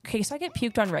Okay, so I get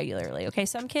puked on regularly. Okay,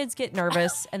 some kids get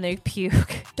nervous and they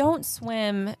puke. Don't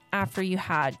swim after you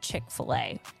had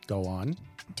Chick-fil-A. Go on.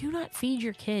 Do not feed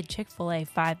your kid Chick-fil-A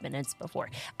 5 minutes before.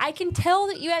 I can tell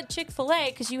that you had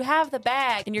Chick-fil-A because you have the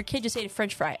bag and your kid just ate a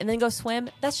French fry and then go swim.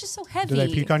 That's just so heavy. Do they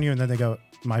puke on you and then they go,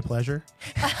 my pleasure?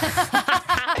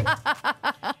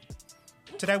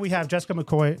 Today we have Jessica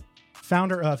McCoy,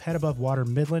 founder of Head Above Water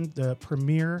Midland, the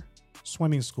premier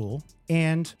swimming school,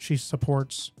 and she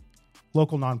supports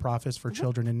local nonprofits for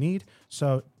children in need.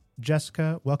 So,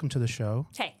 Jessica, welcome to the show.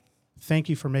 Hey. Thank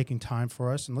you for making time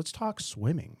for us, and let's talk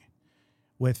swimming.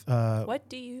 With what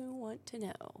do you want to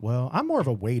know? Well, I'm more of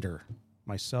a wader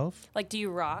myself. Like, do you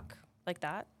rock like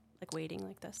that? Like wading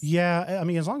like this? Yeah, I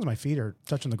mean, as long as my feet are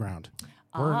touching the ground,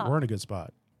 we're in a good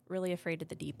spot. Really afraid of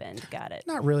the deep end. Got it.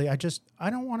 Not really. I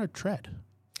don't want to tread.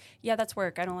 Yeah, that's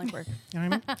work. I don't like work. You know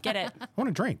what I mean? Get it. I want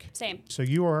to drink. Same. So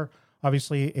you are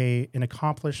obviously an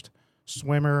accomplished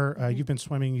swimmer. You've been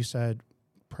swimming, you said,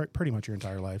 pretty much your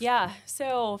entire life. Yeah.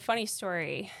 So funny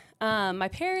story. My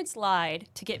parents lied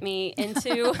to get me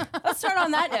into. Let's start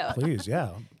on that note. Please,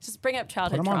 yeah. Just bring up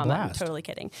childhood Put 'em on trauma. I'm blast. totally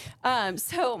kidding.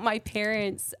 So my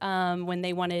parents, when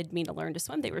they wanted me to learn to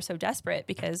swim, they were so desperate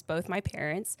because both my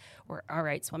parents were all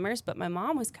right swimmers, but my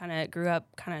mom grew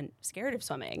up kind of scared of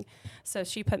swimming. So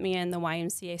she put me in the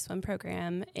YMCA swim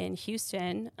program in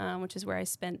Houston, which is where I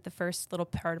spent the first little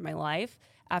part of my life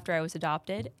after I was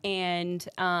adopted. And,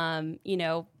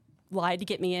 lied to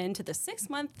get me into the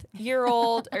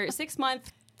 6-month-old or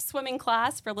 6-month swimming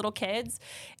class for little kids,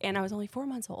 and I was only 4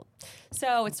 months old.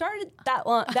 So it started that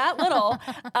little,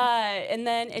 and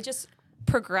then it just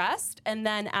progressed. And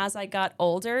then as I got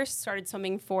older, started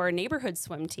swimming for a neighborhood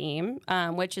swim team,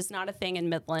 which is not a thing in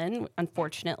Midland,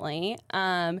 unfortunately,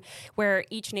 where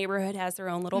each neighborhood has their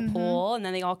own little pool, and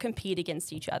then they all compete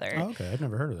against each other. Oh, okay, I've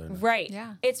never heard of that. Right.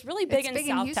 Yeah. It's really big in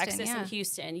South Houston, Texas yeah. and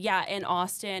Houston. Yeah, and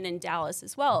Austin and Dallas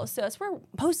as well. So that's where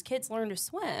most kids learn to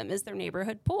swim, is their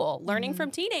neighborhood pool, learning from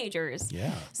teenagers.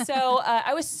 Yeah. So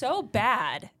I was so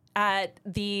bad at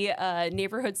the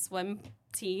neighborhood swim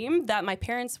team that my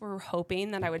parents were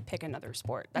hoping that I would pick another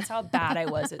sport. That's how bad I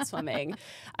was at swimming.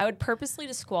 I would purposely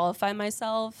disqualify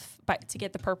myself to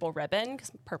get the purple ribbon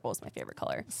because purple is my favorite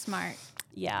color. Smart.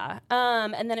 Yeah.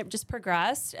 And then it just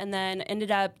progressed and then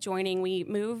ended up we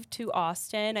moved to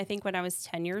Austin, I think when I was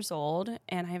 10 years old.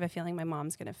 And I have a feeling my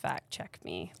mom's going to fact check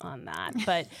me on that.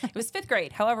 But it was 5th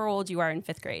grade, however old you are in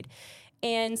 5th grade.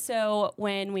 And so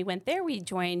when we went there, we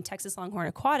joined Texas Longhorn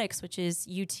Aquatics, which is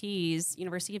UT's,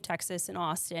 University of Texas in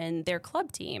Austin, their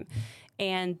club team.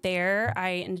 And there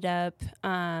I ended up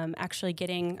I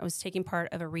was taking part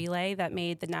of a relay that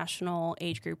made the national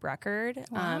age group record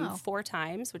 4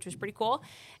 times, which was pretty cool.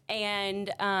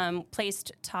 And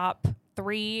placed top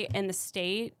 3 in the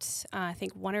state, I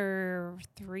think 1 or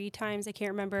 3 times, I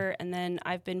can't remember. And then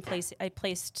I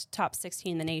placed top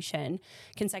 16 in the nation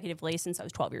consecutively since I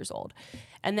was 12 years old.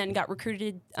 And then got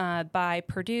recruited by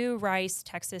Purdue, Rice,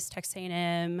 Texas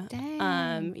A&M.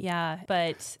 Dang.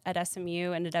 But at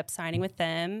SMU, ended up signing with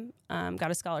them,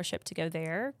 got a scholarship to go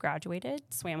there, graduated,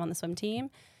 swam on the swim team,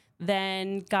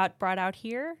 then got brought out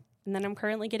here. And then I'm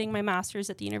currently getting my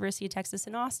master's at the University of Texas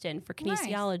in Austin for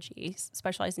kinesiology,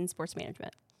 specializing in sports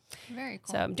management. Very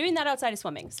cool. So I'm doing that outside of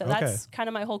swimming. So that's kind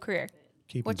of my whole career.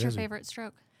 What's your favorite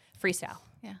stroke? Freestyle.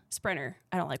 Yeah. Sprinter.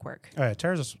 I don't like work. All right,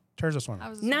 Tara's a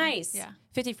swimmer. Nice. Yeah.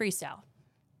 50 freestyle.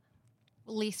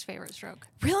 Least favorite stroke.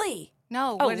 Really?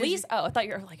 No. Oh, least. Oh, I thought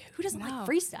you were like, who doesn't like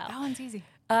freestyle? That one's easy.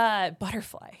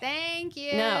 Butterfly. Thank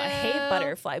you. No, I hate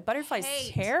butterfly. Butterfly's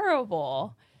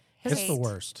terrible. It's the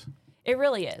worst. It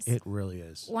really is. It really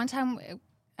is. One time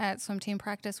at swim team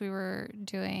practice, we were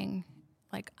doing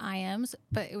like IMs,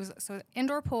 but it was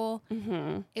indoor pool.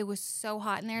 Mm-hmm. It was so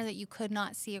hot in there that you could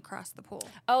not see across the pool.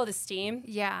 Oh, the steam?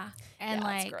 Yeah. And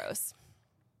that's gross.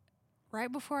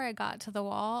 Right before I got to the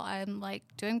wall, I'm like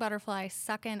doing butterfly,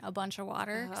 sucking a bunch of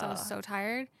water because I was so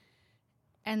tired.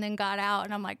 And then got out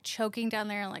and I'm like choking down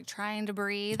there and like trying to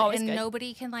breathe. Always and good.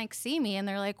 Nobody can like see me. And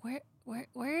they're like,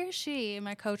 where is she? And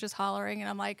my coach is hollering and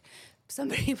I'm like,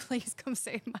 somebody please come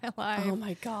save my life. Oh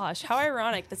my gosh. How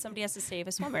ironic that somebody has to save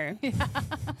a swimmer.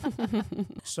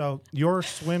 So your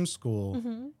swim school,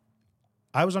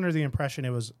 I was under the impression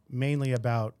it was mainly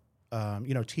about,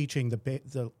 teaching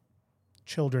the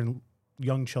children,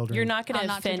 young children. You're not going to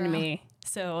not to offend drown. me.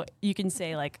 So you can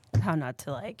say like how not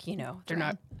to they're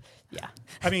not. Yeah.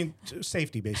 I mean,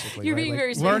 safety basically. You're right? being Like,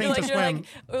 very learning you're to like, swim. You're like,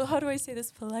 well, how do I say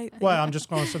this politely? Well, I'm just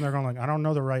going to sit there going like, I don't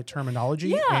know the right terminology.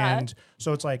 Yeah. And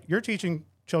so it's like you're teaching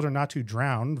children not to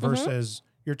drown versus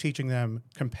you're teaching them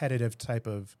competitive type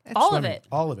of All swimming. of it.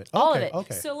 All of it. All Okay, of it.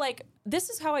 Okay. So like this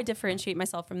is how I differentiate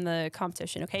myself from the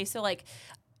competition. Okay. So like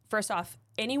first off,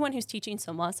 anyone who's teaching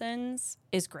swim lessons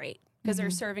is great because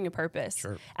they're serving a purpose.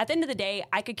 Sure. At the end of the day,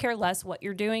 I could care less what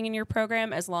you're doing in your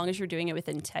program as long as you're doing it with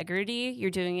integrity,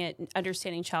 you're doing it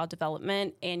understanding child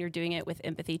development, and you're doing it with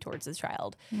empathy towards the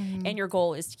child. And your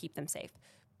goal is to keep them safe.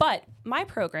 But my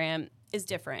program is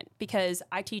different because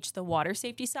I teach the water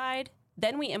safety side.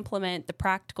 Then we implement the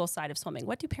practical side of swimming.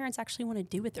 What do parents actually want to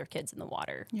do with their kids in the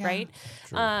water, right?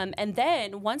 And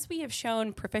then once we have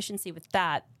shown proficiency with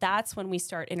that, that's when we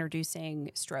start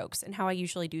introducing strokes. And how I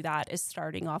usually do that is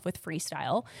starting off with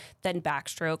freestyle, then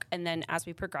backstroke, and then as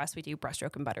we progress, we do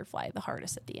breaststroke and butterfly, the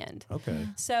hardest at the end. Okay.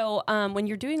 So when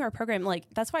you're doing our program, like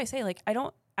that's why I say, like, I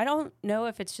don't know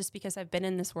if it's just because I've been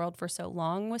in this world for so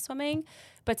long with swimming,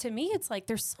 but to me, it's like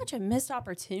there's such a missed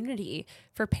opportunity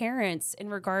for parents in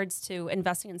regards to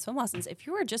investing in swim lessons. If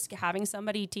you were just having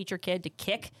somebody teach your kid to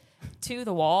kick to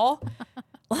the wall,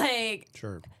 like,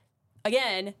 Sure.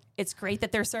 again, it's great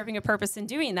that they're serving a purpose in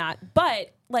doing that.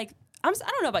 But like, I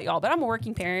don't know about y'all, but I'm a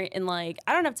working parent and like,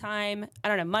 I don't have time. I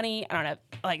don't have money. I don't have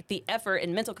like the effort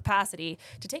and mental capacity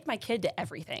to take my kid to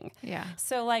everything. Yeah.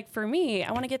 So like for me,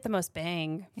 I want to get the most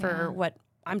bang for what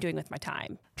I'm doing with my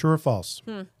time. True or false?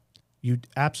 You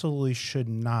absolutely should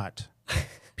not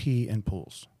pee in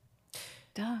pools.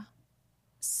 Duh.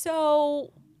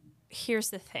 So here's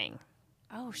the thing.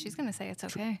 Oh, she's going to say it's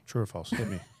okay. True or false? Hit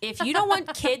me. If you don't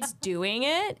want kids doing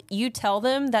it, you tell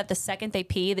them that the second they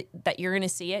pee that you're going to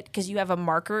see it because you have a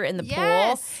marker in the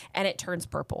pool and it turns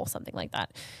purple, something like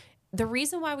that. The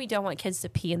reason why we don't want kids to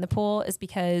pee in the pool is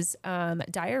because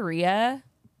diarrhea,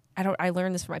 I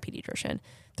learned this from my pediatrician.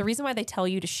 The reason why they tell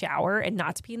you to shower and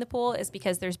not to pee in the pool is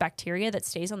because there's bacteria that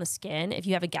stays on the skin if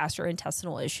you have a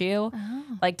gastrointestinal issue,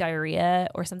 like diarrhea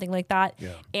or something like that.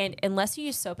 Yeah. And unless you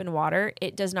use soap and water,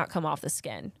 it does not come off the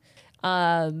skin.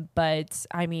 But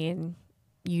I mean,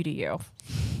 you do you.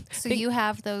 So you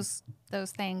have those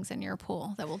things in your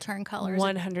pool that will turn colors.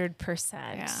 100%.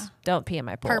 Yeah. Don't pee in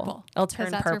my pool. Purple. It'll 'Cause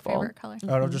turn that's purple. her favorite color.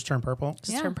 Oh, it'll just turn purple?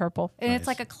 Just turn purple. And Nice. it's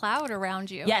like a cloud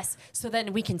around you. Yes. So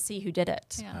then we can see who did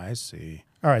it. Yeah. I see.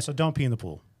 All right, so don't pee in the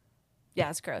pool.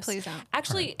 Yeah, it's gross. Please don't.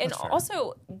 Actually, Right, and that's fair.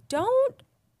 also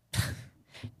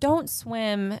don't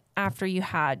swim after you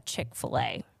had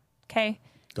Chick-fil-A. Okay?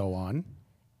 Go on.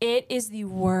 It is the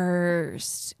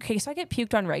worst. Okay, so I get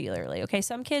puked on regularly. Okay,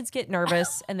 some kids get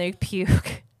nervous and they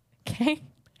puke. Okay?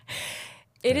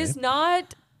 It is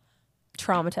not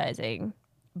traumatizing,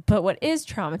 but what is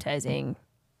traumatizing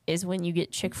is when you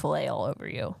get Chick-fil-A all over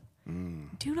you.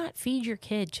 Do not feed your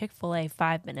kid Chick-fil-A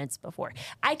 5 minutes before.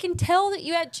 I can tell that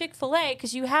you had Chick-fil-A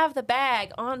because you have the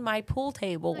bag on my pool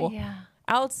table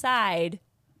outside,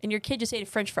 and your kid just ate a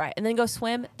French fry and then go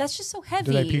swim. That's just so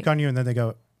heavy. Do they puke on you and then they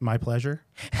go, my pleasure?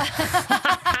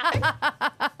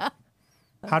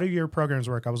 How do your programs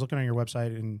work? I was looking on your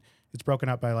website and it's broken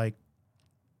up by like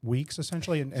weeks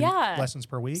essentially and lessons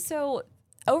per week. So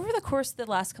over the course of the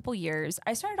last couple years,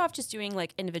 I started off just doing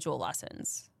like individual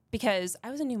lessons because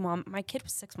I was a new mom. My kid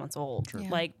was 6 months old,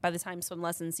 like by the time swim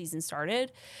lesson season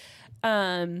started. So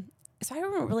I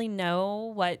don't really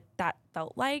know what that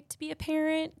felt like to be a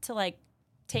parent, to like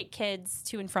take kids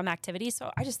to and from activities.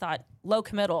 So I just thought low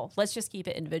committal, let's just keep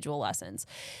it individual lessons.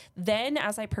 Then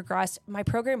as I progressed, my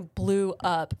program blew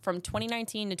up from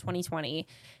 2019 to 2020.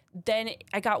 Then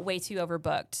I got way too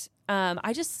overbooked.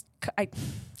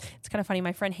 It's kind of funny.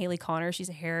 My friend Haley Connor, she's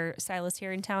a hair stylist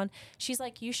here in town. She's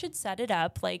like, you should set it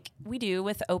up like we do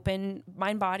with Open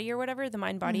MindBody or whatever, the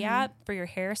MindBody app for your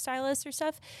hair stylist or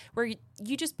stuff, where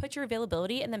you just put your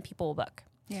availability and then people will book.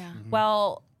 Yeah.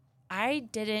 Well, I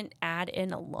didn't add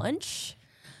in a lunch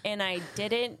and I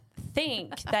didn't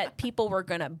think that people were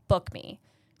going to book me.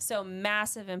 So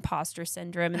massive imposter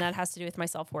syndrome, and that has to do with my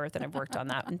self-worth, and I've worked on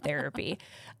that in therapy.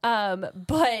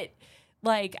 But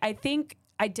like, I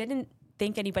didn't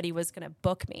think anybody was going to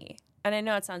book me. And I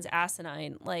know it sounds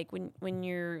asinine. Like when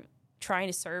you're trying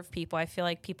to serve people, I feel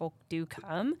like people do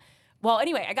come. Well,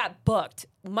 anyway, I got booked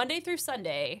Monday through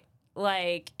Sunday.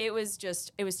 Like it was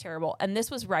terrible. And this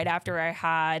was right after I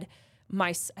had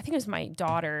I think it was my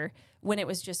daughter, when it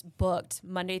was just booked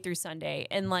Monday through Sunday.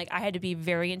 And like, I had to be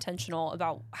very intentional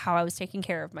about how I was taking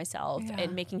care of myself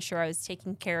and making sure I was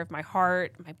taking care of my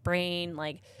heart, my brain,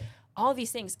 like all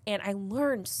these things. And I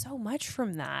learned so much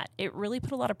from that. It really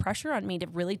put a lot of pressure on me to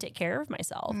really take care of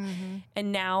myself.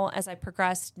 And now as I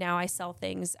progressed, now I sell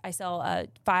things. I sell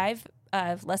 5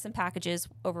 lesson packages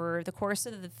over the course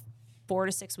of the 4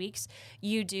 to 6 weeks.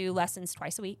 You do lessons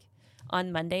twice a week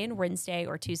on Monday and Wednesday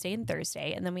or Tuesday and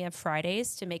Thursday. And then we have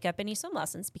Fridays to make up any swim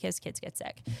lessons because kids get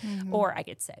sick or I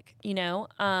get sick, you know?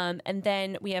 And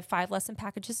then we have 5 lesson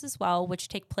packages as well, which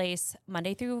take place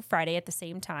Monday through Friday at the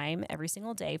same time every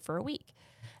single day for a week.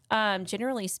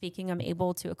 Generally speaking, I'm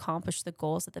able to accomplish the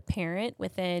goals of the parent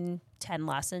within 10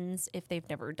 lessons if they've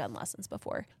never done lessons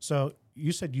before. So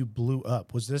you said you blew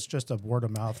up. Was this just a word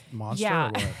of mouth monster? Yeah.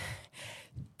 Or what?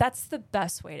 That's the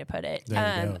best way to put it.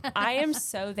 There you go. I am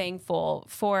so thankful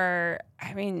for, I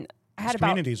had This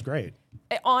community is great.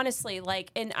 honestly,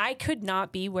 and I could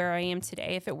not be where I am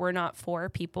today if it were not for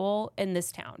people in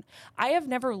this town. I have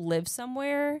never lived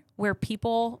somewhere where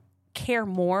people care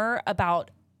more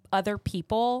about other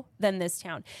people than this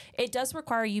town. It does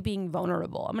require you being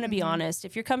vulnerable. I'm going to be honest.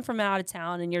 If you come from out of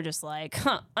town and you're just like,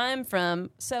 I'm from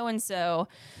so-and-so,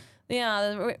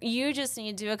 yeah, you just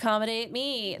need to accommodate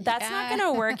me. That's not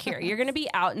going to work here. You're going to be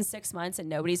out in 6 months and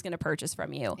nobody's going to purchase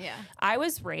from you. Yeah. I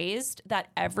was raised that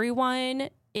everyone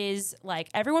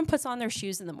puts on their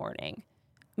shoes in the morning,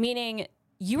 meaning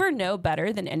you are no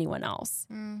better than anyone else.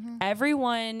 Mm-hmm.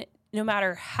 Everyone, no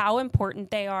matter how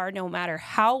important they are, no matter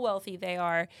how wealthy they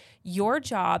are, your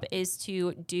job is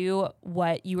to do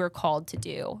what you are called to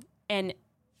do, and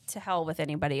to hell with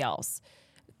anybody else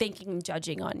thinking and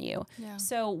judging on you. Yeah.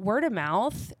 So word of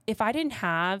mouth, if I didn't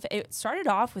have, it started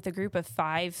off with a group of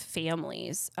 5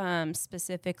 families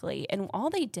specifically, and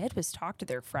all they did was talk to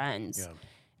their friends. Yeah.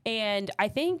 And I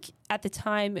think at the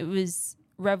time it was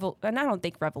and I don't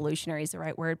think revolutionary is the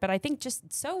right word, but I think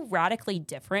just so radically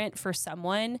different for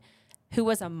someone who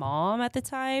was a mom at the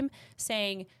time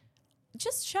saying,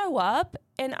 just show up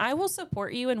and I will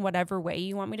support you in whatever way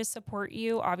you want me to support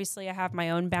you. Obviously, I have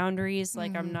my own boundaries.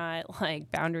 I'm not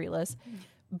boundaryless,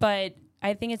 but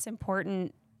I think it's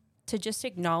important to just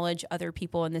acknowledge other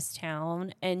people in this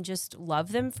town and just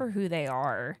love them for who they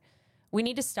are. We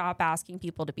need to stop asking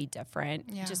people to be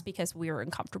different just because we were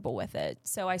uncomfortable with it.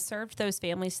 So I served those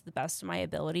families to the best of my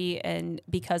ability. And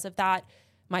because of that,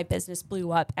 my business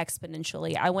blew up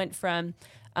exponentially. I went from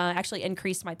actually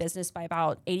increased my business by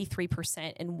about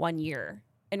 83% in 1 year.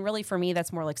 And really for me,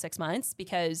 that's more like 6 months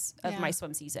because of my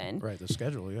swim season. Right, the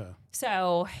schedule, yeah.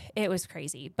 So it was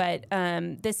crazy. But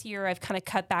this year I've kind of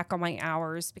cut back on my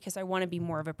hours because I want to be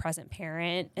more of a present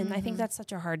parent. And I think that's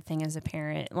such a hard thing as a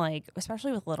parent,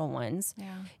 especially with little ones.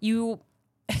 Yeah.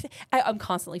 I'm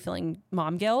constantly feeling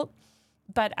mom guilt,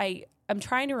 but I'm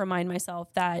trying to remind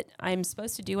myself that I'm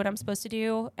supposed to do what I'm supposed to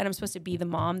do, and I'm supposed to be the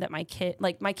mom that my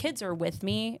kids are with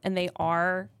me, and they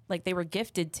are they were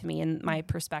gifted to me in my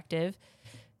perspective.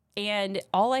 And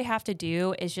all I have to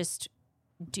do is just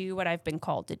do what I've been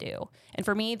called to do. And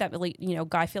for me, that really,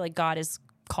 I feel like God has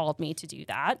called me to do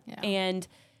that. Yeah. And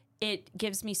it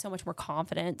gives me so much more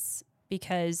confidence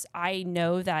because I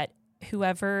know that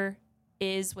whoever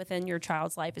is within your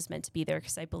child's life is meant to be there,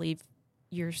 because I believe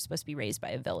you're supposed to be raised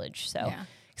by a village. So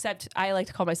except I like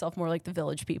to call myself more like the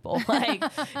village people, a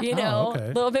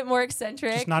little bit more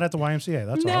eccentric. Just not at the YMCA.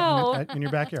 That's all. In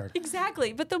your backyard.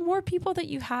 Exactly. But the more people that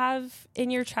you have in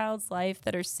your child's life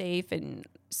that are safe and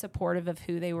supportive of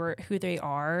who they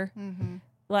are,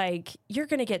 you're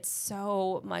going to get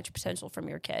so much potential from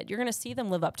your kid. You're going to see them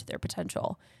live up to their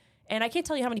potential. And I can't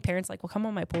tell you how many parents will come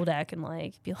on my pool deck and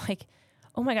be like,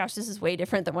 oh my gosh, this is way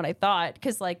different than what I thought.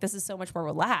 Because this is so much more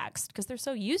relaxed because they're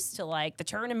so used to the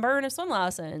churn and burn of swim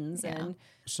lessons. Yeah. And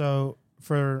so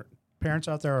for parents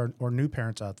out there or new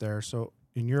parents out there, so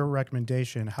in your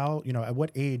recommendation, how, at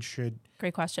what age should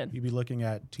great question you be looking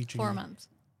at teaching 4 months?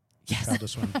 Yes. Child to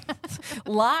swim?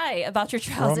 Lie about your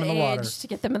child's age to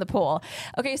get them in the pool.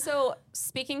 Okay, so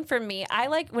speaking for me,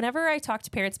 whenever I talk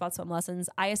to parents about swim lessons,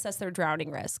 I assess their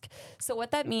drowning risk. So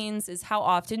what that means is, how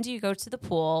often do you go to the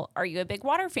pool? Are you a big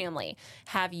water family?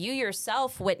 Have you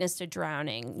yourself witnessed a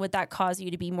drowning? Would that cause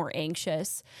you to be more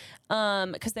anxious?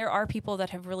 Because there are people that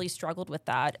have really struggled with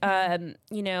that.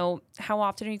 How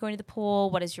often are you going to the pool?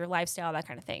 What is your lifestyle? That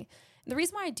kind of thing. And the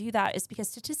reason why I do that is because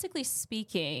statistically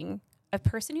speaking, a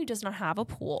person who does not have a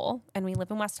pool, and we live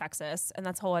in West Texas, and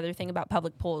that's a whole other thing about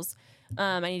public pools.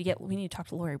 We need to talk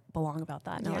to Lori Belong about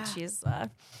that now that she's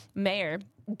mayor.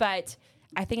 But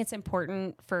I think it's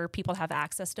important for people to have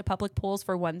access to public pools,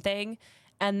 for one thing.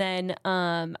 And then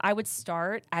I would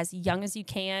start as young as you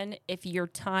can if your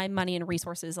time, money, and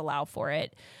resources allow for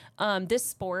it. This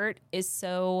sport is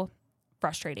so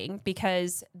frustrating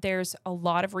because there's a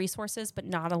lot of resources, but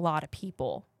not a lot of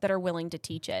people that are willing to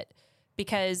teach it.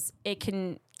 Because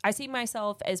I see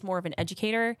myself as more of an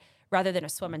educator rather than a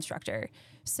swim instructor.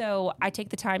 So I take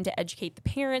the time to educate the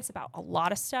parents about a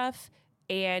lot of stuff,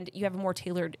 and you have a more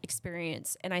tailored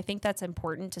experience. And I think that's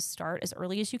important to start as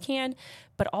early as you can.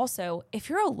 But also, if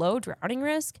you're a low drowning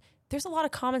risk, there's a lot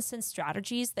of common sense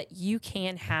strategies that you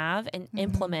can have and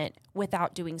implement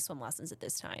without doing swim lessons at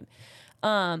this time.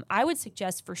 I would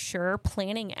suggest for sure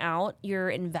planning out your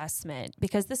investment,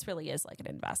 because this really is like an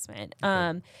investment.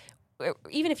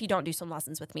 even if you don't do swim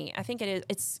lessons with me, I think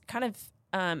it's kind of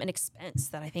an expense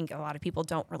that I think a lot of people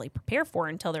don't really prepare for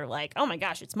until they're like, oh my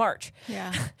gosh, it's March.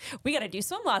 Yeah. We got to do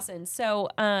swim lessons. So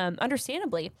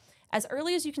understandably, as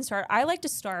early as you can start, I like to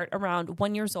start around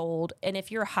 1 year old. And if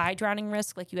you're a high drowning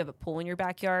risk, like you have a pool in your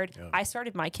backyard, I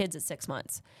started my kids at 6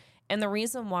 months. And the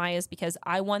reason why is because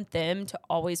I want them to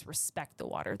always respect the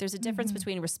water. There's a difference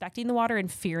between respecting the water and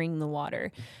fearing the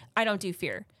water. I don't do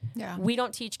fear. Yeah. We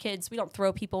don't teach kids. We don't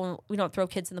throw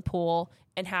kids in the pool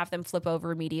and have them flip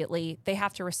over immediately. They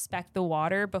have to respect the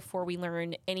water before we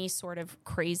learn any sort of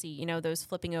crazy, those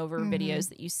flipping over videos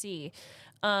that you see.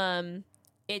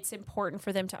 It's important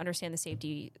for them to understand the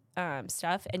safety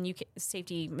stuff and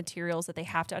safety materials that they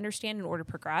have to understand in order to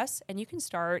progress. And you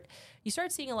start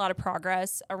seeing a lot of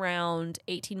progress around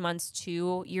 18 months,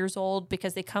 2 years old,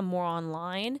 because they come more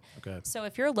online. Okay. So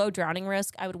if you're a low drowning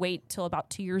risk, I would wait till about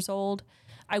 2 years old.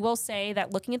 I will say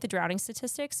that looking at the drowning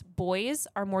statistics, boys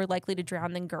are more likely to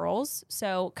drown than girls.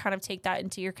 So kind of take that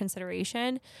into your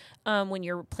consideration when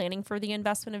you're planning for the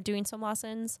investment of doing some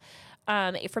lessons.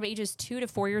 From ages 2 to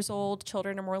 4 years old,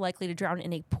 children are more likely to drown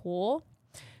in a pool.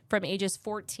 From ages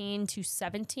 14 to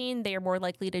 17, they are more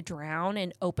likely to drown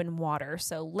in open water.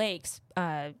 So lakes,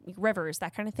 rivers,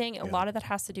 that kind of thing. A lot of that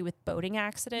has to do with boating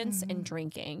accidents and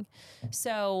drinking.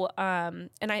 So, and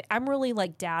I'm really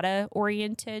like data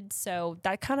oriented. So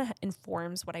that kind of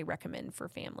informs what I recommend for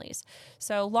families.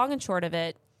 So long and short of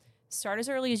it, start as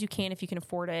early as you can if you can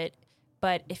afford it.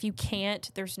 But if you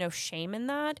can't, there's no shame in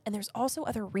that. And there's also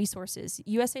other resources.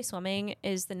 USA Swimming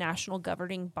is the national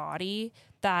governing body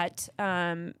that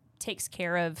takes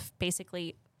care of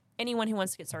basically anyone who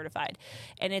wants to get certified.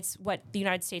 And it's what the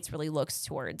United States really looks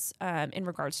towards in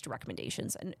regards to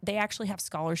recommendations. And they actually have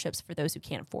scholarships for those who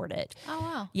can't afford it. Oh,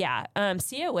 wow. Yeah.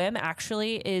 COM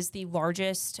actually is the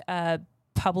largest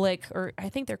public, or I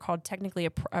think they're called technically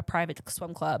a private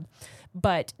swim club,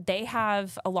 but they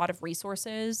have a lot of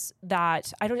resources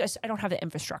that I don't have the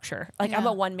infrastructure. Like I'm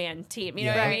a one-man team, you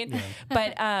know what I mean? Yeah.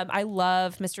 But I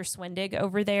love Mr. Swindig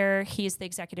over there. He's the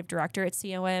executive director at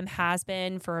COM, has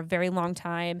been for a very long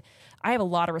time. I have a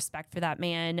lot of respect for that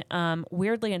man.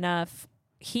 Weirdly enough,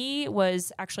 he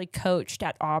was actually coached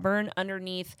at Auburn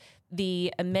underneath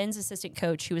the men's assistant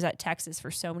coach who was at Texas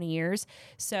for so many years.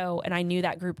 So, and I knew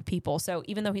that group of people. So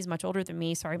even though he's much older than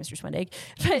me, sorry, Mr. Swindig,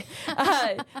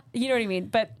 but you know what I mean?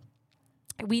 But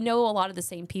we know a lot of the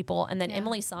same people. And then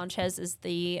Emily Sanchez is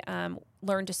the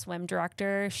Learn to Swim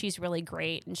director. She's really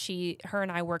great. And her and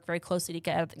I work very closely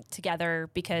together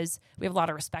because we have a lot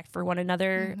of respect for one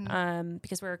another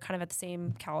because we're kind of at the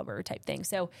same caliber type thing.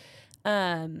 So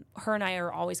her and I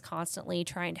are always constantly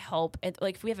trying to help. And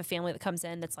like if we have a family that comes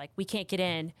in that's like, we can't get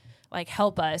in, like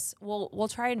help us, we'll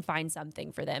try and find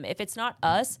something for them. If it's not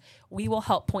us, we will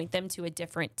help point them to a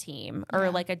different team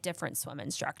or like a different swim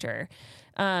instructor.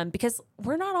 Because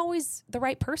we're not always the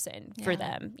right person for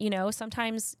them.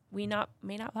 Sometimes we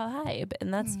may not vibe,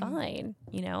 and that's fine.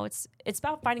 It's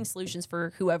about finding solutions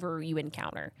for whoever you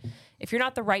encounter. If you're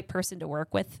not the right person to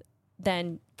work with,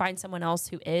 then find someone else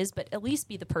who is, but at least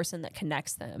be the person that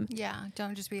connects them. Yeah.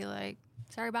 Don't just be like,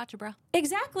 sorry about you, bro.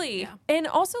 Exactly. Yeah. And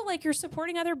also like you're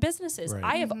supporting other businesses. Right.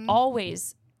 I have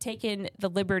always taken the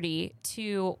liberty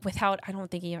to, I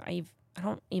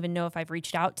don't even know if I've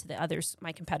reached out to the others,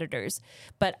 my competitors,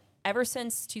 but ever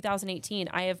since 2018,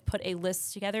 I have put a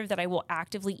list together that I will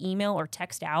actively email or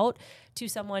text out to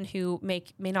someone who may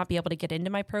not be able to get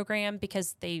into my program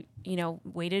because they,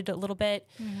 waited a little bit,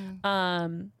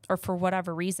 or for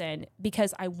whatever reason,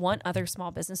 because I want other small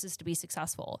businesses to be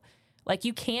successful. Like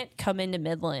you can't come into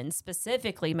Midland,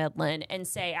 specifically Midland, and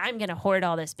say, I'm going to hoard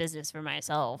all this business for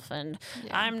myself and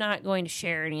I'm not going to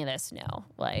share any of this. No,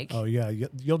 like, oh yeah,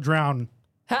 you'll drown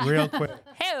real quick.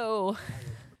 Hey-o.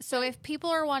 So if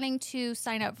people are wanting to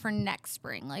sign up for next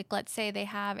spring, like let's say they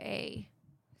have a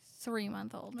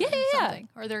 3-month-old or something,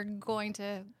 or they're going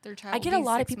to their child. I get a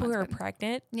lot of people who are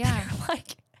pregnant. Yeah.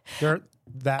 They're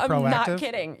that proactive. I'm not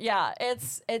kidding. Yeah.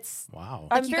 It's wow.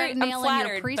 Like you got to nail in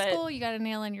your preschool. You got to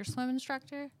nail in your swim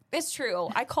instructor. It's true.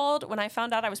 When I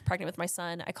found out I was pregnant with my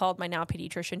son, I called my now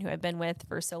pediatrician who I've been with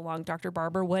for so long, Dr.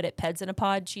 Barbara Wood at Peds in a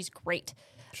Pod. She's great.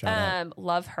 Shout out.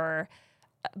 Love her.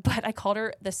 But I called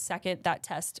her the second that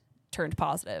test turned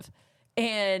positive.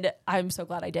 And I'm so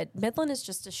glad I did. Midland is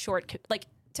just a short, like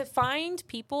to find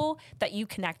people that you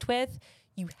connect with,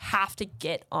 you have to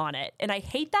get on it. And I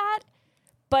hate that,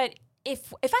 but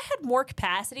if I had more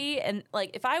capacity and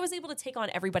like if I was able to take on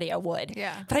everybody, I would.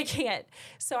 Yeah. But I can't.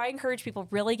 So I encourage people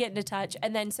really get into touch.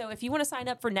 And then so if you want to sign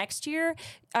up for next year,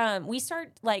 we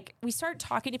start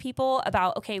talking to people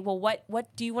about, okay, well,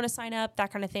 what do you want to sign up?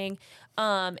 That kind of thing.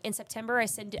 In September, I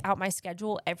send out my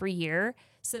schedule every year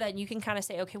so that you can kind of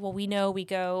say, okay, well, we know we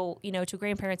go, to a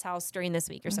grandparent's house during this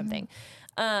week or something.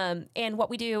 And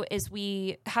what we do is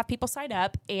we have people sign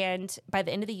up, and by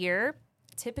the end of the year,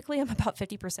 typically I'm about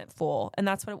 50% full, and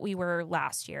that's what we were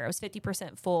last year. I was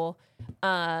 50% full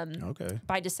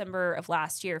by December of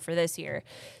last year for this year.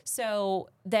 So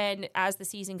then as the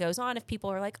season goes on, if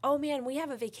people are like, oh man, we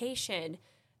have a vacation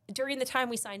during the time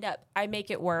we signed up, I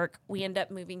make it work. We end up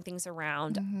moving things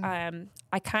around. I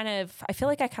feel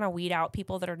like I kind of weed out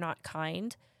people that are not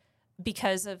kind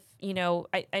because of,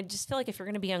 I just feel like if you're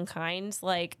going to be unkind,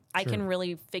 like I can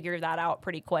really figure that out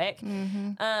pretty quick.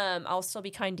 I'll still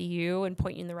be kind to you and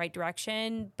point you in the right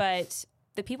direction. But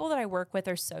the people that I work with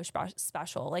are so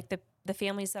special. Like the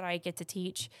families that I get to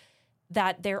teach,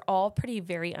 that they're all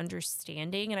very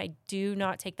understanding. And I do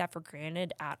not take that for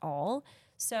granted at all.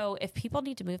 So if people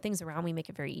need to move things around, we make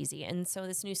it very easy. And so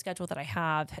this new schedule that I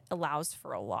have allows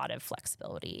for a lot of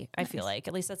flexibility. I feel like,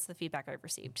 at least that's the feedback I've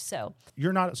received. So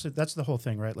that's the whole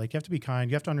thing, right? Like you have to be kind.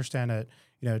 You have to understand that,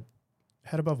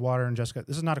 Head Above Water and Jessica,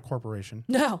 this is not a corporation.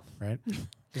 No. Right?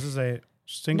 This is a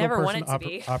single person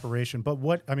operation. But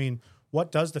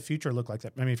what does the future look like? I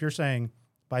mean, if you're saying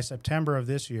by September of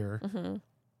this year,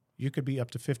 you could be up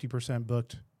to 50%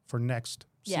 booked for next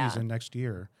season, next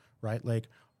year, right? Like,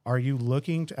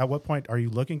 at what point are you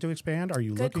looking to expand? Are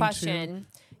you Good looking question.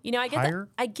 to hire?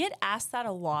 I get asked that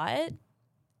a lot.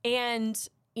 And,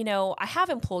 I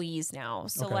have employees now.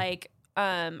 So I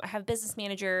have a business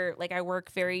manager. Like I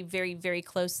work very, very, very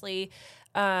closely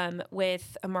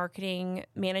with a marketing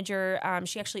manager.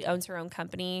 She actually owns her own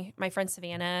company. My friend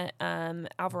Savannah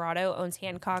Alvarado owns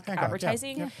Hancock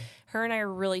Advertising. Yeah. Her and I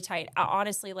are really tight.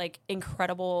 Honestly, like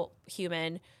incredible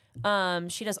human.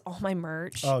 She does all my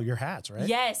merch. Oh, your hats, right?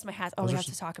 Yes, my hats. Oh, we have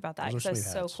to talk about that because that's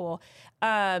so cool.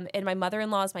 And my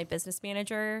mother-in-law is my business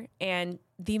manager, and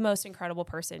the most incredible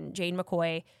person, Jane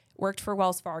McCoy, worked for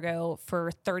Wells Fargo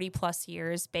for 30 plus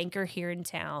years, banker here in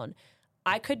town.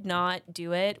 I could not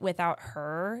do it without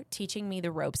her teaching me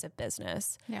the ropes of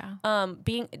business. Yeah.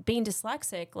 Being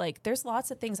dyslexic, like there's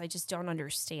lots of things I just don't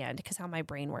understand because how my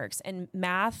brain works, and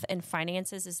math and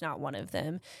finances is not one of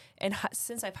them. And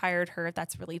since I've hired her,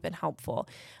 that's really been helpful.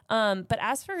 But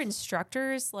as for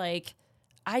instructors, like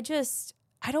I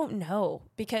don't know,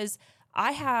 because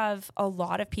I have a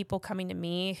lot of people coming to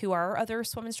me who are other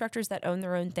swim instructors that own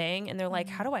their own thing, and they're like,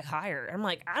 how do I hire? I'm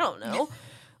like, I don't know.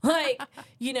 Like,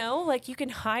 like you can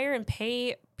hire and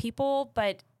pay people,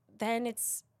 but then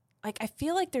it's like, I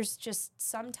feel like there's just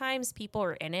sometimes people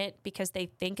are in it because they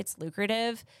think it's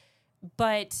lucrative,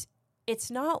 but it's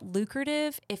not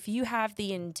lucrative if you have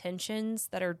the intentions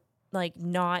that are like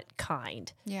not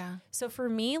kind. Yeah. So for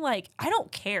me, like, I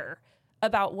don't care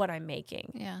about what I'm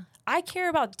making. Yeah. I care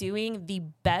about doing the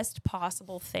best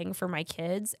possible thing for my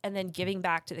kids and then giving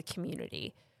back to the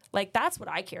community. Like, that's what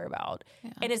I care about.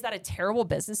 Yeah. And is that a terrible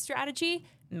business strategy?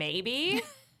 Maybe.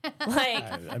 Like,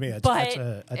 I mean, I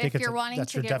think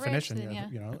that's your definition,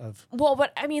 of. Well,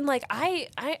 but I mean, like, I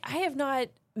have not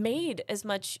made as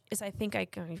much as I think I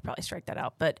can. You probably strike that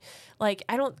out, but like,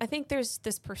 I think there's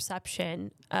this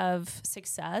perception of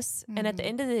success, and at the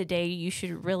end of the day, you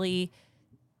should really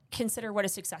consider what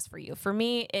is success for you. For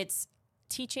me, it's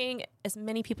teaching as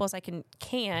many people as I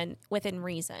can within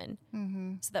reason,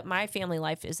 so that my family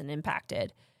life is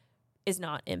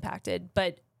not impacted.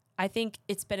 But I think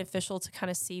it's beneficial to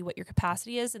kind of see what your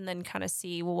capacity is and then kind of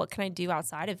see, well, what can I do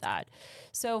outside of that?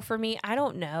 So for me, I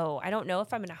don't know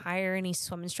if I'm going to hire any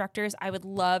swim instructors. I would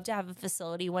love to have a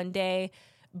facility one day,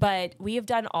 but we have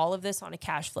done all of this on a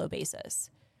cash flow basis,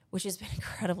 which has been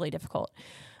incredibly difficult.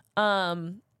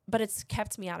 But it's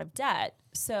kept me out of debt.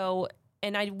 So,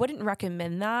 and I wouldn't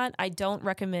recommend that. I don't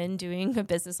recommend doing a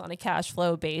business on a cash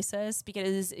flow basis because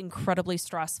it is incredibly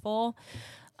stressful.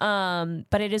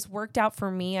 But it has worked out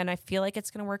for me, and I feel like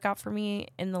it's going to work out for me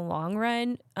in the long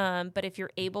run. But if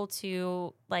you're able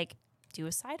to like do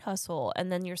a side hustle,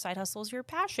 and then your side hustle is your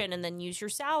passion, and then use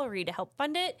your salary to help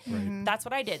fund it, that's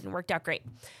what I did, and worked out great.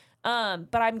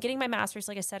 But I'm getting my master's,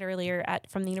 like I said earlier,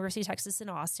 from the University of Texas in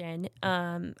Austin.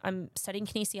 I'm studying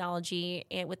kinesiology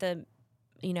and with a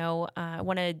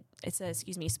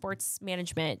sports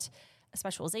management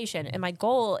specialization. And my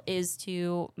goal is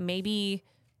to maybe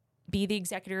be the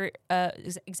executive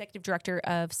director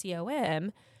of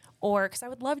COM, or because I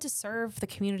would love to serve the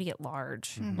community at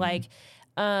large. Like,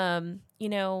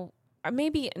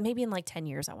 maybe in like 10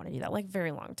 years, I want to do that, like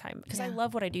very long time, because I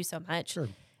love what I do so much. Sure.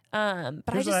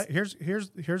 But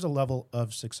here's a level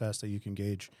of success that you can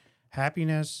gauge: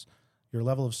 happiness, your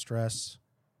level of stress.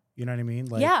 You know what I mean?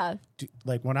 Like,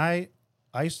 like when I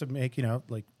used to make,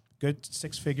 like good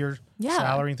 6-figure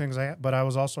salary and things like that, but I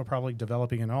was also probably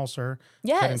developing an ulcer.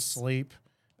 Couldn't sleep.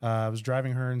 I was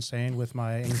driving her insane with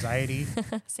my anxiety.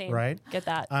 Same. Right? Get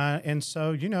that. And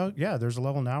so, there's a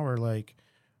level now where like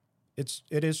it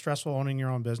is stressful owning your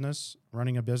own business,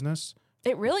 running a business.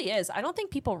 It really is. I don't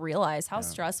think people realize how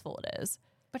stressful it is.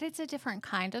 But it's a different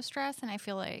kind of stress, and I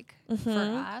feel like for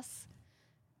us,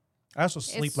 I also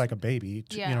sleep like a baby,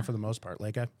 for the most part.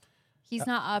 Like he's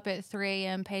not up at 3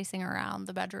 a.m. pacing around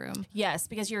the bedroom. Yes,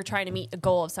 because you're trying to meet a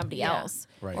goal of somebody else.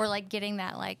 Right. Or like getting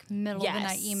that like middle of the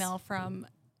night email from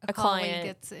a client colleague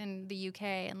that's in the UK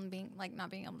and not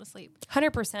being able to sleep.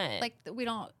 100%. Like we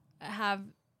don't have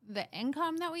the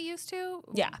income that we used to.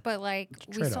 Yeah. But like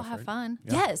we still have fun.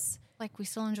 Yeah. Yes. Like we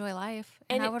still enjoy life.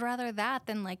 And I would rather that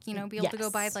than like, be able to go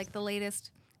buy like the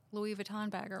latest Louis Vuitton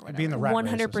bag or whatever. Be in the rat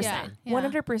race. 100%.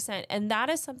 100%. And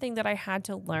that is something that I had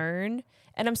to learn.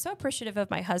 And I'm so appreciative of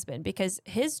my husband, because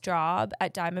his job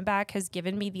at Diamondback has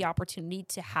given me the opportunity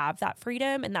to have that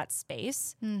freedom and that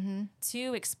space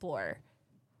to explore.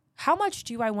 How much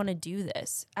do I want to do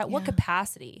this? At what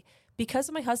capacity? Because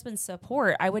of my husband's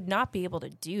support, I would not be able to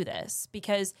do this,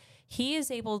 because he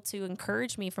is able to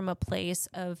encourage me from a place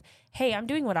of, hey, I'm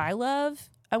doing what I love.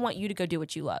 I want you to go do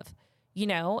what you love,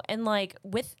 And like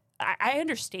I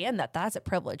understand that that's a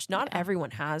privilege. Not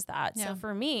everyone has that. Yeah. So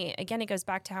for me, again, it goes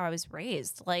back to how I was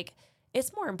raised. Like,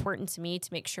 it's more important to me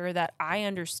to make sure that I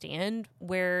understand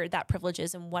where that privilege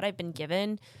is and what I've been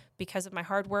given because of my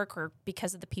hard work or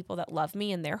because of the people that love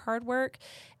me and their hard work,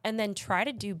 and then try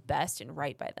to do best and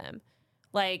right by them.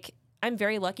 Like, I'm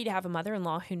very lucky to have a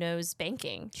mother-in-law who knows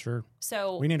banking. Sure.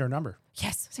 So we need her number.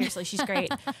 Yes, seriously, she's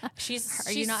great.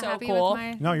 Are you not so happy cool.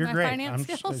 with No, you're my great. finance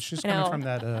skills? She's coming from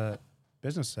that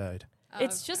business side.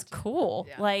 It's just cool.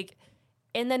 Yeah. Like,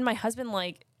 and then my husband,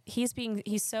 like, he's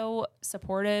so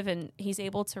supportive, and he's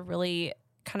able to really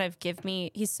kind of give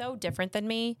me, he's so different than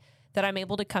me that I'm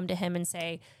able to come to him and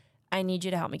say, I need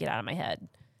you to help me get out of my head.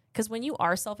 Because when you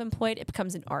are self-employed, it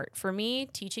becomes an art. For me,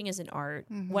 teaching is an art.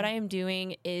 Mm-hmm. What I am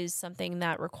doing is something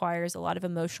that requires a lot of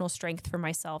emotional strength for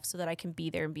myself so that I can be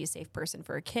there and be a safe person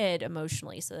for a kid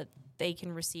emotionally so that they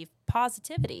can receive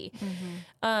positivity.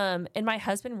 Mm-hmm. And my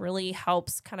husband really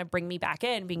helps kind of bring me back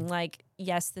in, being like,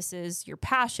 yes, this is your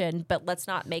passion, but let's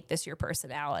not make this your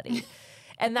personality.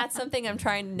 And that's something I'm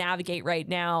trying to navigate right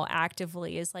now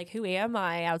actively, is like, who am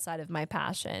I outside of my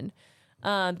passion?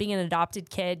 Being an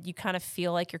adopted kid, you kind of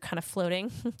feel like you're kind of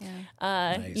floating,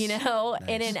 Nice.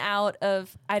 in and out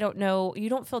of, I don't know, you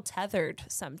don't feel tethered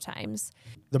sometimes.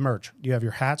 The merch. You have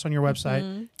your hats on your website.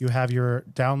 Mm-hmm. You have your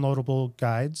downloadable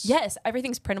guides. Yes,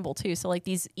 everything's printable too. So like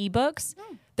these ebooks,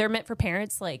 they're meant for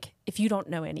parents. Like, if you don't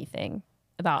know anything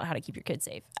about how to keep your kids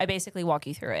safe, I basically walk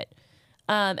you through it.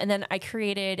 And then I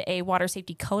created a water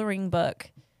safety coloring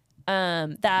book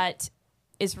that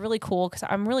is really cool because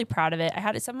I'm really proud of it. I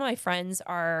had it. Some of my friends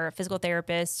are physical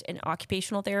therapists and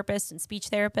occupational therapists and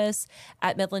speech therapists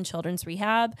at Midland Children's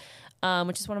Rehab,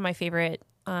 which is one of my favorite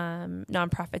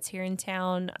nonprofits here in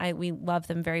town. We love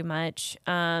them very much.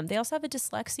 They also have a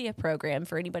dyslexia program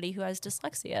for anybody who has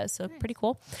dyslexia, so nice. Pretty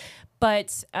cool.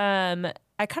 But I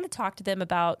kind of talked to them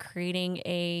about creating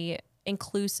a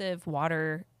inclusive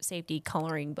water safety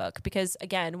coloring book because,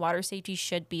 again, water safety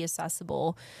should be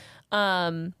accessible.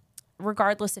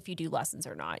 Regardless if you do lessons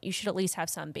or not, you should at least have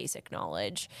some basic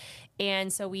knowledge.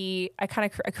 And so I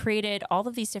kind of created all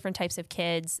of these different types of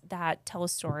kids that tell a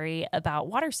story about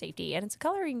water safety, and it's a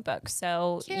coloring book.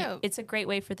 So it's a great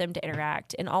way for them to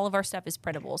interact. And all of our stuff is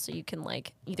printable. So you can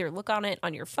like either look on it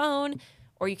on your phone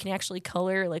or you can actually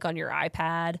color like on your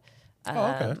iPad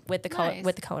with the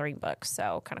coloring book.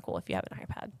 So kind of cool if you have an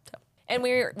iPad. So. And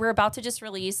we're about to just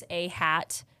release a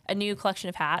new collection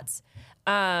of hats.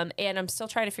 And I'm still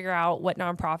trying to figure out what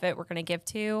nonprofit we're going to give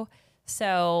to.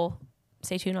 So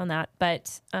stay tuned on that.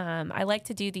 But I like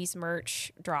to do these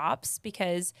merch drops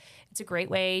because it's a great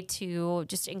way to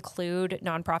just include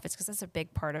nonprofits, because that's a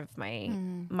big part of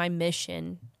my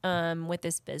mission with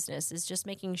this business, is just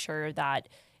making sure that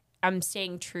I'm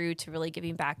staying true to really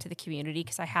giving back to the community,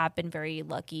 because I have been very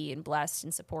lucky and blessed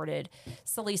and supported.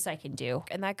 It's the least I can do.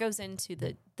 And that goes into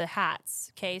the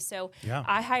hats. Okay. So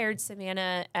I hired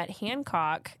Savannah at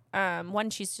Hancock.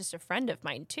 She's just a friend of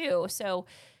mine too. So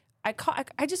I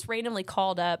just randomly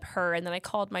called up her, and then I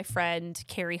called my friend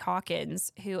Carrie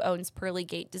Hawkins, who owns Pearly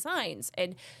Gate Designs,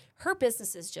 and her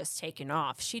business is just taken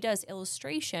off. She does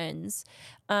illustrations.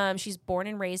 She's born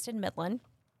and raised in Midland.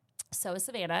 So is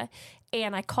Savannah.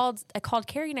 And I called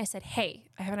Carrie and I said, hey,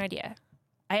 I have an idea.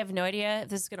 I have no idea if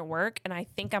this is going to work. And I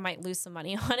think I might lose some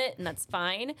money on it, and that's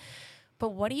fine. But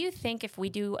what do you think if we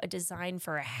do a design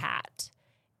for a hat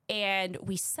and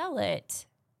we sell it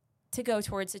to go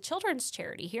towards a children's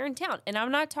charity here in town? And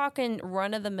I'm not talking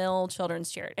run-of-the-mill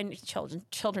children's charity and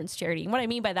children's charity. And what I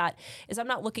mean by that is I'm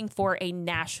not looking for a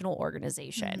national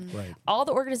organization. Mm-hmm. Right. All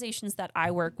the organizations that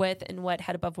I work with and what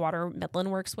Head Above Water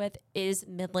Midland works with is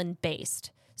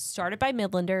Midland-based, started by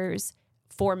Midlanders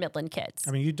for Midland kids.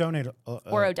 I mean, you donate a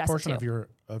portion of your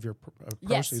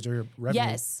proceeds or your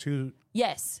revenue to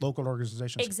local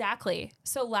organizations. Exactly.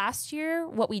 So last year,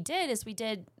 what we did is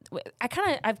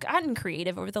I've gotten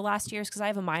creative over the last years because I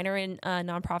have a minor in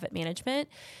nonprofit management.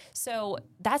 So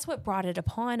that's what brought it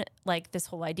upon, like, this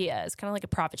whole idea. It's kind of like a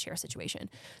profit share situation.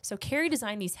 So Carrie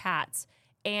designed these hats.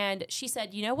 And she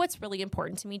said, you know what's really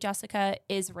important to me, Jessica,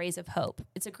 is Rays of Hope.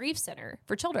 It's a grief center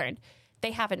for children.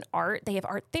 They have art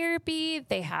therapy.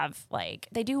 They have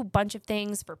they do a bunch of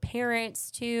things for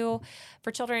parents too, for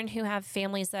children who have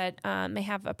families that may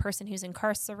have a person who's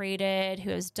incarcerated, who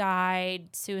has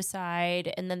died,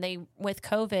 suicide. And then with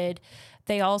COVID,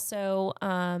 they also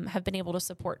have been able to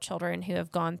support children who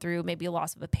have gone through maybe a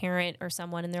loss of a parent or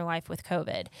someone in their life with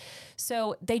COVID.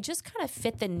 So they just kind of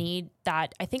fit the need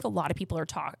that I think a lot of people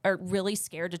are really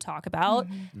scared to talk about,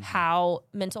 how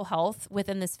mental health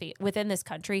within this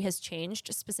country has changed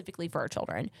specifically for our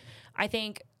children. I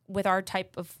think with our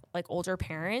type of older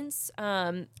parents,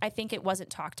 I think it wasn't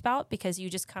talked about because you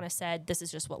just kind of said, this is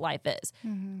just what life is.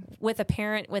 Mm-hmm. With a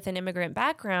parent with an immigrant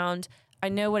background, I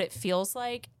know what it feels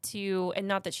like and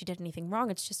not that she did anything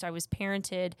wrong. It's just I was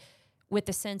parented with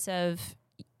the sense of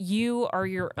you are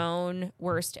your own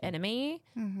worst enemy.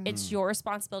 Mm-hmm. It's your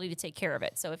responsibility to take care of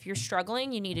it. So if you're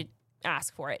struggling, you need to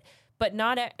ask for it, but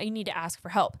you need to ask for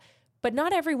help. But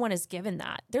not everyone is given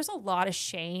that. There's a lot of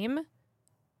shame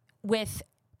with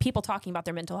people talking about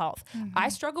their mental health. Mm-hmm. I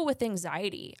struggle with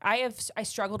anxiety. I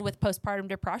struggled with postpartum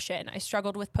depression. I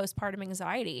struggled with postpartum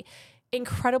anxiety.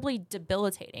 Incredibly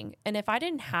debilitating. And if I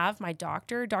didn't have my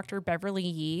doctor, Dr. Beverly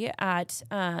Yee at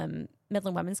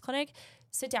Midland Women's Clinic,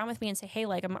 sit down with me and say, hey,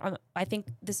 I think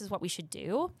this is what we should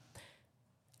do,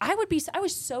 I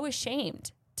was so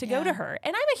ashamed to go to her.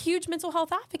 And I'm a huge mental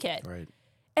health advocate. Right.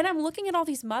 And I'm looking at all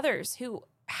these mothers who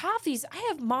have I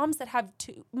have moms that have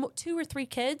two or three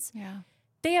kids. Yeah.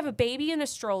 They have a baby in a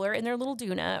stroller in their little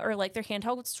Duna or their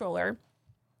handheld stroller.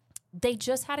 They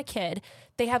just had a kid.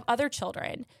 They have other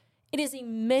children. It is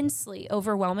immensely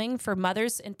overwhelming for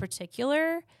mothers in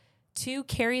particular to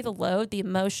carry the load, the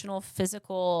emotional,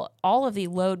 physical, all of the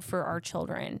load for our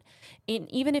children.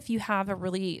 And even if you have a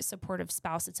really supportive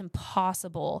spouse, it's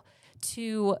impossible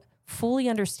to fully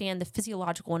understand the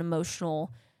physiological and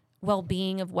emotional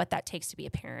well-being of what that takes to be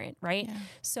a parent, right? Yeah.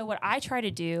 So what I try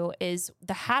to do is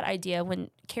the hat idea,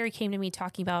 when Carrie came to me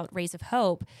talking about Rays of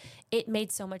Hope, it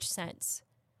made so much sense.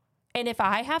 And if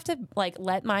I have to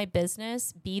let my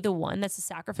business be the one that's a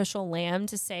sacrificial lamb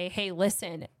to say, hey,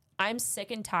 listen, I'm sick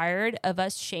and tired of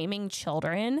us shaming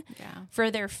children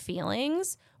for their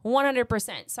feelings,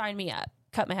 100% sign me up.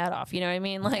 Cut my head off. You know what I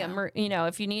mean?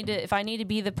 If I need to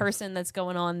be the person that's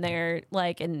going on there,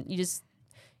 and you just,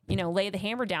 lay the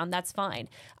hammer down, that's fine.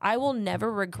 I will never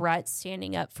regret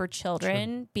standing up for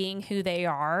children being who they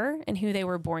are and who they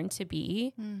were born to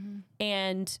be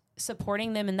and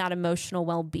supporting them in that emotional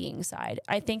well-being side.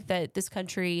 I think that this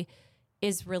country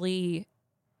is really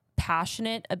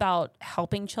passionate about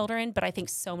helping children, but I think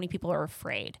so many people are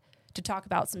afraid to talk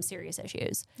about some serious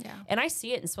issues. Yeah. And I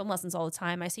see it in swim lessons all the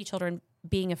time. I see children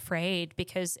being afraid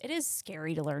because it is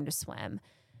scary to learn to swim.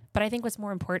 But I think what's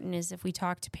more important is if we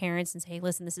talk to parents and say, hey,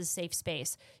 listen, this is a safe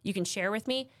space. You can share with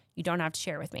me. You don't have to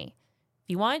share with me. If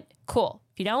you want, cool.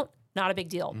 If you don't, not a big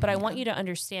deal. But I want you to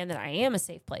understand that I am a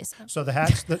safe place. So the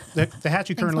hats, the hats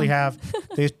you currently have,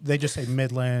 they just say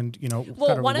Midland, kind of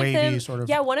wavy them, sort of.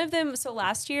 Yeah, one of them. So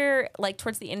last year,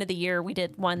 towards the end of the year, we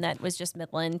did one that was just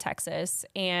Midland, Texas,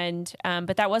 and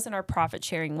but that wasn't our profit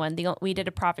sharing one. We did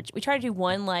a profit. We tried to do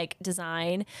one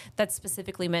design that's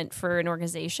specifically meant for an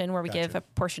organization where we give a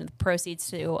portion of the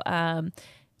proceeds to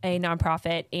a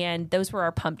nonprofit, and those were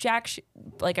our pump jack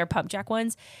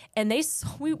ones, and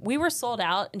we were sold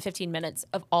out in 15 minutes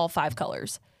of all 5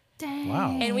 colors. Dang.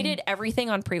 Wow. And we did everything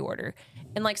on pre-order,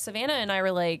 and Savannah and I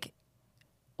were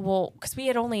well, because we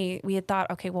had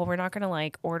thought, okay, well, we're not gonna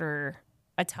order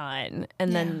a ton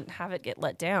and then have it get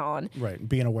let down, right?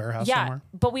 Be in a warehouse somewhere.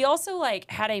 But we also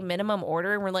had a minimum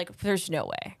order, and we're there's no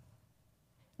way.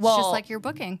 Well, it's just like your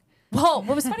booking. Well,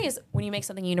 what was funny is when you make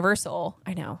something universal,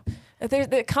 I know. There's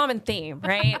the common theme,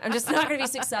 right? I'm just not going to be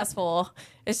successful.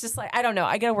 It's just like, I don't know.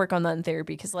 I got to work on that in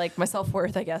therapy because like my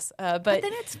self-worth, I guess. But then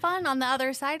it's fun on the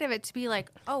other side of it to be like,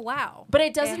 oh, wow. But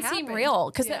it doesn't seem happened.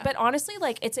 real. But honestly,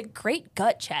 like it's a great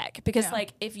gut check because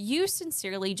like if you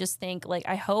sincerely just think like,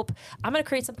 I'm going to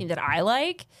create something that I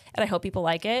like and I hope people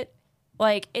like it.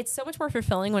 Like it's so much more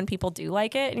fulfilling when people do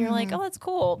like it and you're like, oh, that's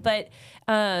cool. But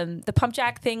the pump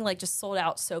jack thing like just sold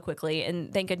out so quickly.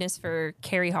 And thank goodness for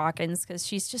Carrie Hawkins because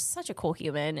she's just such a cool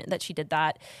human that she did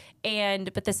that.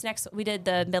 But this next, we did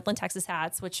the Midland, Texas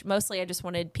hats, which mostly I just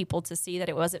wanted people to see that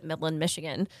it wasn't Midland,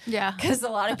 Michigan. Yeah. Because a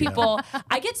lot of people,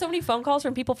 I get so many phone calls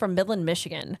from people from Midland,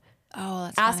 Michigan. Oh,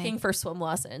 that's asking funny. for swim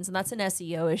lessons, and that's an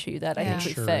SEO issue that I think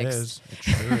we It fixed.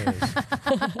 sure is.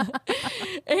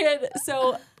 And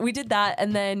so we did that,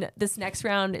 and then this next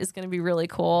round is going to be really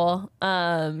cool.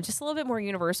 Just a little bit more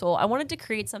universal. I wanted to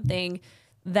create something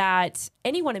that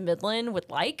anyone in Midland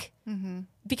would like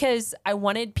because I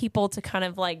wanted people to kind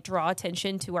of like draw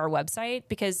attention to our website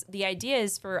because the idea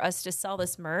is for us to sell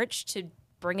this merch to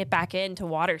bring it back into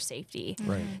water safety.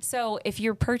 Right. So if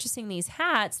you're purchasing these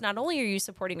hats, not only are you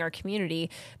supporting our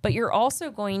community, but you're also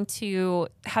going to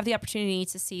have the opportunity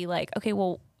to see like, okay,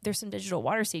 well, there's some digital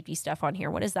water safety stuff on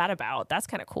here. What is that about? That's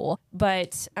kind of cool.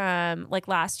 But like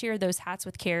last year, those hats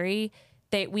with Carrie,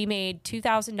 we made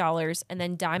 $2,000 and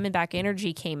then Diamondback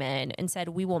Energy came in and said,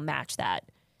 we will match that.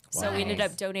 So we ended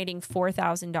up donating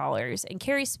 $4,000. And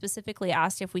Carrie specifically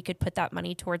asked if we could put that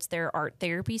money towards their art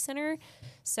therapy center.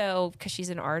 So, because she's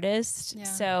an artist. Yeah.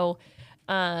 So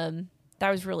that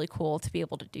was really cool to be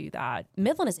able to do that.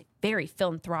 Midland is a very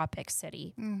philanthropic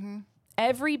city. Mm-hmm.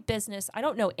 Every business, I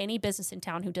don't know any business in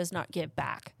town who does not give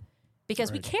back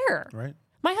because we care. Right.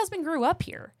 My husband grew up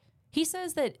here. He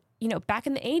says that, back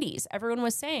in the 80s, everyone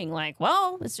was saying like,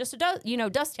 well, it's just a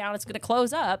dust town. It's going to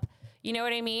close up. You know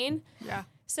what I mean? Yeah.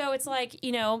 So it's like,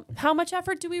 how much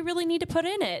effort do we really need to put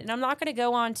in it? And I'm not going to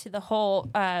go on to the whole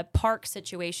park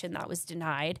situation that was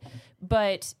denied,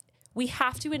 but we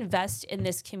have to invest in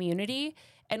this community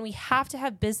and we have to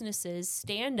have businesses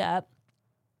stand up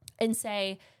and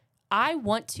say, I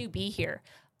want to be here.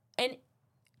 And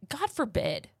God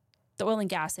forbid the oil and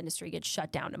gas industry gets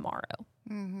shut down tomorrow.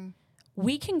 Mm-hmm.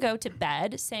 We can go to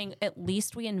bed saying, at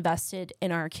least we invested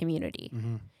in our community.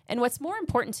 Mm-hmm. And what's more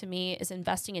important to me is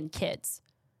investing in kids.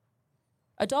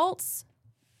 Adults,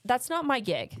 that's not my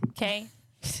gig, okay?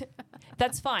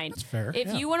 That's fine. That's fair.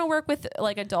 If you want to work with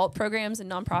like adult programs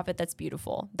and nonprofit, that's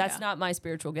beautiful. That's not my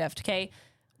spiritual gift, okay?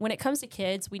 When it comes to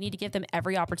kids, we need to give them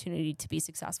every opportunity to be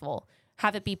successful.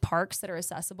 Have it be parks that are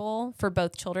accessible for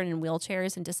both children in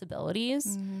wheelchairs and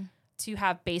disabilities. Mm-hmm. To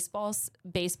have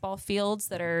baseball fields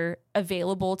that are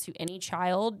available to any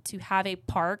child. To have a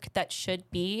park that should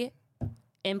be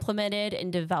implemented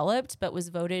and developed but was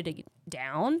voted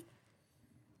down.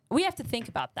 We have to think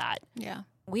about that. Yeah.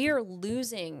 We are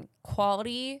losing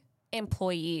quality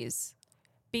employees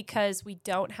because we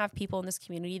don't have people in this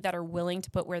community that are willing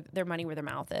to put their money where their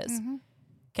mouth is. Mm-hmm.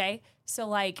 Okay? So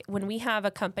like when we have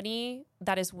a company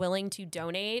that is willing to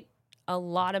donate a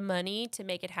lot of money to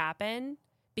make it happen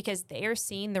because they are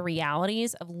seeing the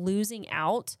realities of losing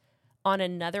out on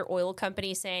another oil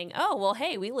company saying, oh, well,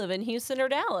 hey, we live in Houston or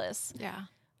Dallas.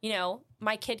 Yeah.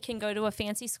 My kid can go to a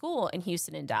fancy school in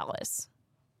Houston and Dallas.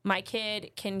 My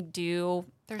kid can do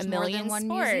a million more than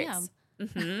sports. One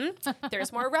mm-hmm.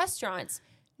 There's more restaurants.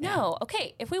 No.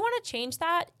 Okay. If we want to change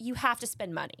that, you have to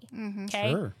spend money. Mm-hmm.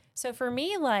 Okay. Sure. So for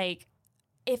me, like,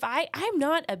 if I'm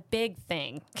not a big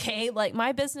thing, okay? Like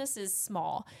my business is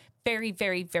small, very,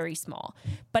 very, very small.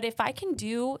 But if I can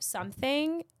do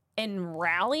something and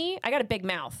rally, I got a big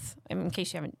mouth. In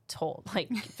case you haven't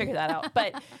figure that out.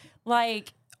 But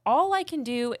like all I can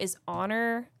do is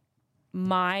honor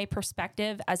my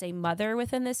perspective as a mother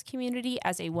within this community,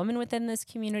 as a woman within this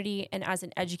community, and as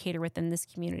an educator within this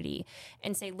community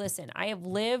and say, listen, I have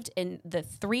lived in the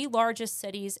 3 largest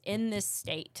cities in this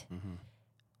state. Mm-hmm.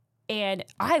 And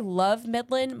I love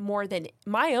Midland more than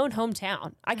my own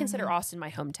hometown. I consider Austin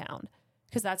my hometown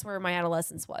because that's where my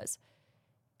adolescence was.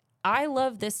 I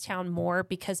love this town more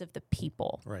because of the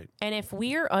people. Right. And if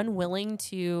we are unwilling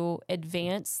to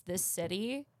advance this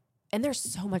city, and there's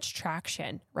so much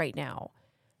traction right now,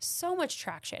 so much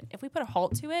traction. If we put a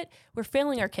halt to it, we're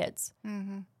failing our kids.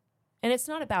 Mm-hmm. And it's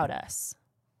not about us.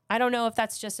 I don't know if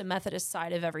that's just a Methodist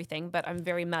side of everything, but I'm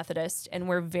very Methodist, and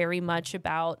we're very much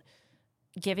about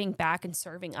giving back and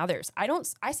serving others.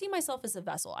 I see myself as a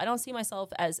vessel. I don't see myself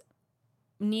as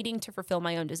needing to fulfill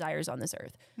my own desires on this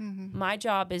earth. Mm-hmm. My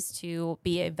job is to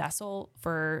be a vessel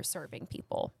for serving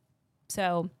people.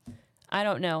 So I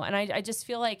don't know. And I just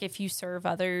feel like if you serve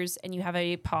others and you have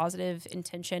a positive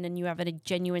intention and you have a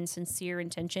genuine, sincere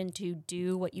intention to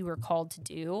do what you were called to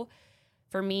do,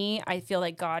 for me, I feel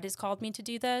like God has called me to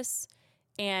do this.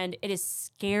 And it has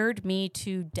scared me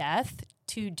to death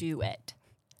to do it.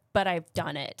 But I've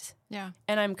done it. Yeah.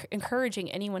 And I'm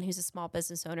encouraging anyone who's a small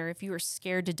business owner, if you are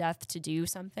scared to death to do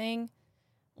something,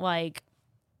 like,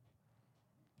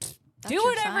 do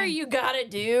whatever you got to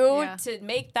do to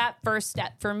make that first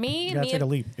step. For me, You gotta take a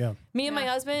leap. Yeah. me and my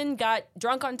husband got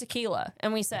drunk on tequila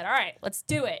and we said, all right, let's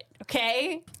do it.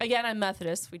 Okay. Again, I'm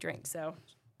Methodist. We drink. So.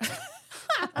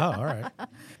 Oh, all right.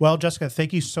 Well, Jessica,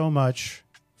 thank you so much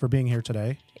for being here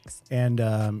today. Thanks.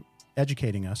 And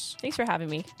educating us. Thanks for having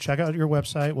me. Check out your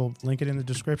website. We'll link it in the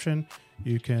description.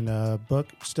 You can book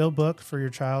for your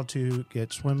child to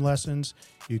get swim lessons.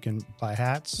 You can buy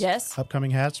hats. Yes.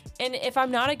 Upcoming hats. And if I'm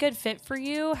not a good fit for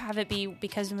you, have it be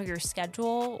because of your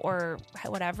schedule or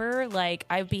whatever, like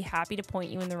I'd be happy to point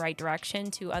you in the right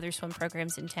direction to other swim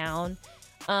programs in town.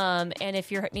 And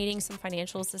if you're needing some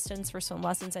financial assistance for swim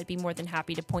lessons, I'd be more than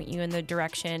happy to point you in the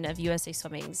direction of USA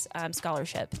Swimming's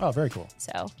scholarship. Oh, very cool.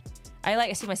 So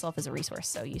I see myself as a resource,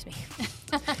 so use me.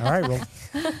 All right.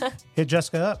 Well, hit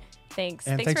Jessica up. Thanks.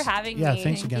 And Thanks for having me. Yeah,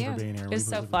 thanks Thank again you. for being here. It was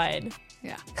so fun.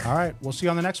 Yeah. All right. We'll see you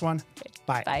on the next one.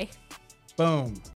 Bye. Bye. Boom.